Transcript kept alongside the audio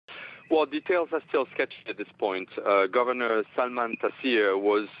Well, details are still sketchy at this point. Governor Salman Taseer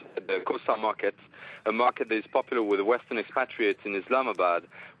was at the Kosa market, a market that is popular with Western expatriates in Islamabad,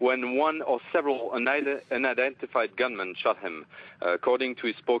 when one or several unidentified gunmen shot him. According to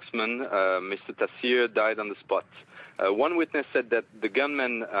his spokesman, Mr. Taseer died on the spot. One witness said that the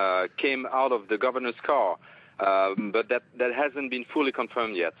gunmen came out of the governor's car, but that hasn't been fully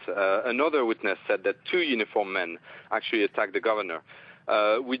confirmed yet. Another witness said that two uniformed men actually attacked the governor.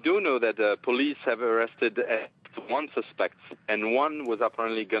 We do know that police have arrested one suspect, and one was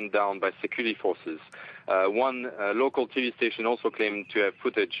apparently gunned down by security forces. One local TV station also claimed to have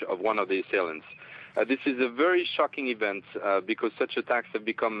footage of one of the assailants. This is a very shocking event because such attacks have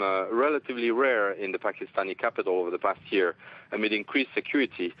become relatively rare in the Pakistani capital over the past year amid increased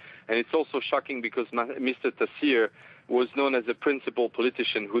security. And it's also shocking because Mr. Taseer was known as a principled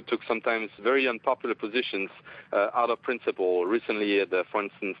politician who took sometimes very unpopular positions out of principle. Recently, for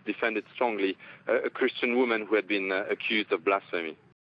instance, defended strongly a Christian woman who had been accused of blasphemy.